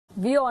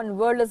WION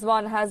World is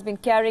One has been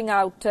carrying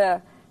out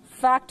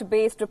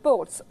fact-based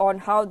reports on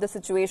how the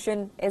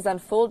situation is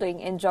unfolding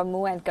in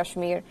Jammu and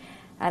Kashmir.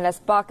 And as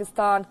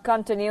Pakistan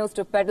continues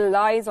to peddle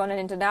lies on an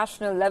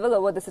international level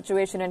over the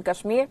situation in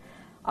Kashmir,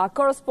 our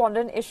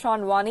correspondent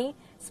Ishan Wani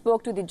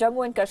spoke to the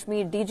Jammu and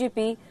Kashmir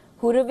DGP,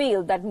 who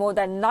revealed that more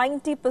than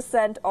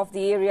 90% of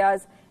the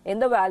areas in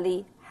the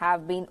valley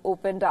have been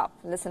opened up.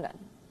 Listen in.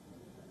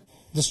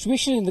 The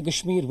situation in the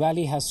Kashmir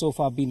Valley has so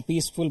far been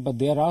peaceful, but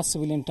there are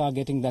civilian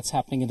targeting that's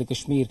happening in the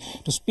Kashmir.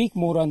 To speak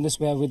more on this,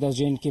 we have with us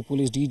J&K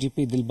Police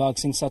DGP Dilbag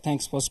Singh. Sir,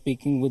 thanks for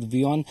speaking with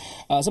WION.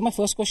 So my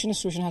first question is,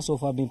 the situation has so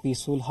far been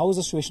peaceful. How is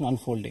the situation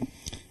unfolding?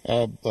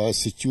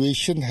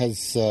 Situation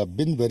has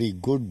been very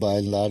good by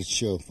and large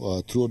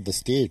throughout the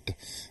state,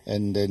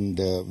 and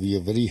we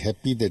are very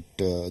happy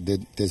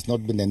that there's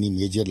not been any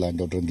major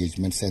land order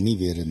engagements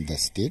anywhere in the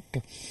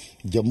state.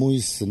 Jammu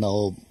is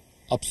now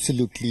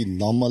absolutely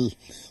normal.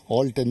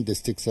 All 10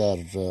 districts are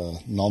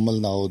normal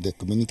now. Their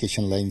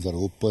communication lines are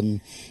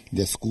open,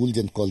 their schools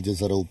and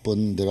colleges are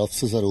open, their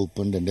offices are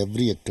opened, and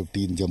every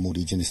activity in Jammu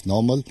region is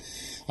normal.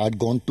 I'd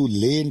gone to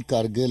Leh and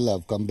Kargil.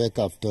 I've come back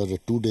after a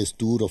 2 days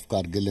tour of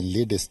Kargil and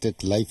Leh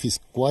district. Life is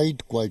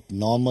quite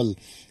normal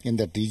in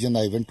that region.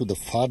 I went to the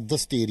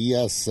farthest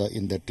areas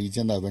in that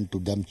region. I went to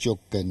Damchok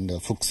and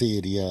Fukse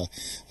area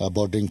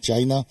bordering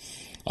China.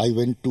 I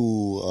went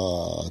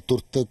to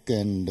Turtak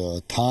and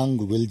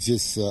Thang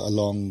villages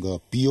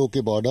along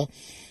POK border.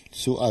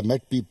 So I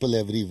met people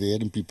everywhere,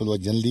 and people were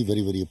generally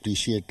very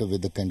appreciative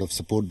with the kind of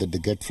support that they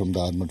get from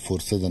the armed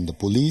forces and the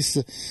police.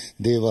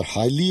 They were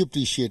highly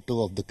appreciative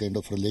of the kind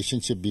of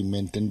relationship being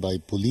maintained by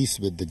police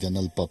with the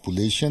general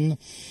population.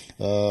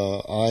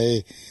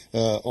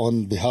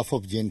 On behalf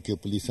of J&K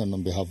Police and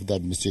on behalf of the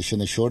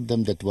administration, assured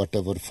them that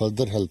whatever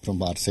further help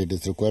from our side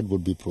is required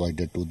would be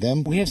provided to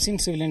them. We have seen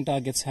civilian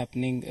targets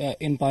happening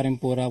in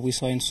Parampora. We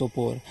saw in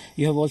Sopore.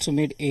 You have also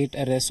made 8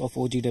 arrests of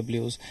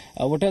OGWs.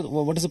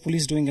 What is the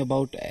police doing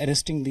about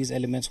arresting these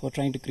elements who are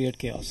trying to create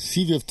chaos?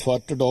 See, we have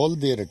thwarted all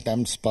their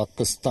attempts.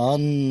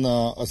 Pakistan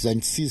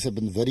agencies have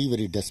been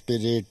very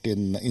desperate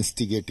in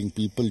instigating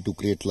people to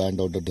create land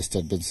order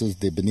disturbances.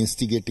 They've been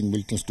instigating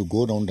militants to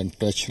go around and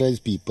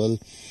pressurize people.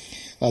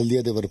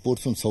 Earlier, there were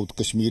reports from South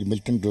Kashmir,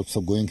 militant groups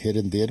are going here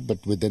and there, but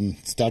we then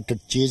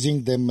started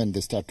chasing them and they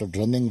started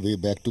running way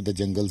back to the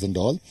jungles and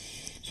all.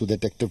 So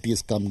that activity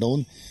has come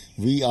down.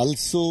 We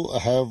also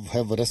have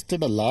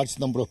arrested a large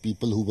number of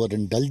people who were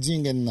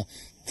indulging in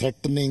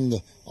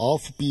threatening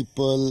of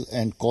people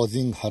and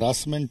causing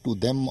harassment to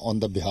them on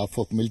the behalf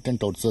of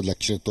militant outside like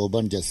Toba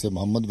and Jaise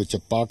Muhammad, which are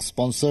Pak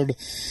sponsored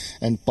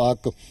and Pak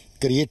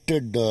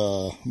created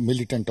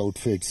militant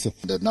outfits.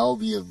 Now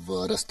we have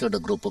arrested a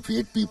group of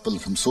 8 people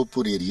from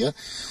Sopur area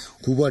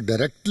who were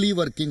directly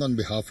working on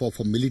behalf of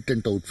a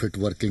militant outfit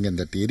working in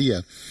that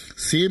area.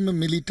 Same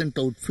militant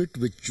outfit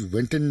which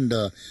went and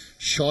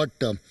shot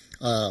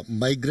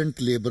migrant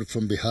labor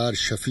from Bihar,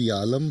 Shafi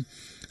Alam.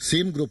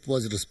 Same group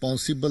was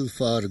responsible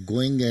for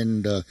going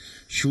and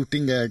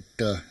shooting at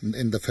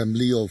in the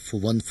family of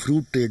one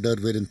fruit trader,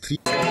 wherein 3